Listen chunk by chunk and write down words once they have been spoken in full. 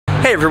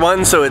Hey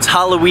everyone, so it's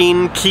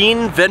Halloween,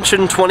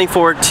 Keenevention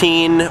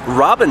 2014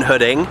 Robin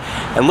Hooding,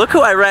 and look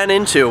who I ran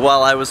into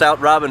while I was out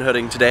Robin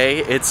Hooding today.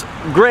 It's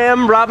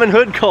Graham Robin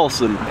Hood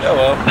Colson.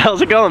 Hello.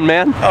 How's it going,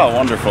 man? Oh,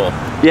 wonderful.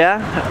 Yeah?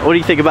 What do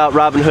you think about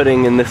Robin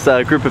Hooding and this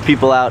group of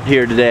people out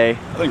here today?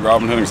 I think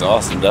Robin Hooding's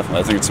awesome,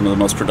 definitely. I think it's some of the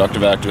most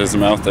productive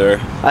activism out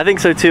there. I think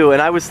so too,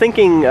 and I was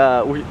thinking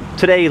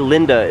today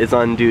Linda is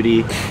on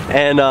duty,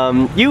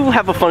 and you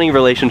have a funny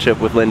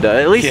relationship with Linda.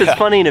 At least it's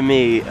funny to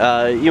me.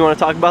 You want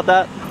to talk about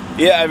that?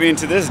 Yeah, I mean,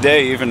 to this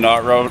day, even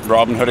not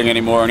Robin Hooding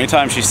anymore,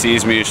 anytime she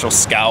sees me, she'll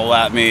scowl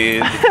at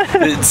me.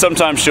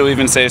 Sometimes she'll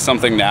even say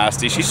something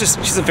nasty.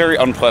 She's a very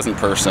unpleasant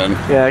person.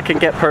 Yeah, it can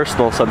get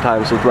personal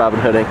sometimes with Robin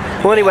Hooding.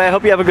 Well, anyway, I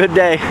hope you have a good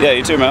day. Yeah,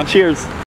 you too, man. Cheers.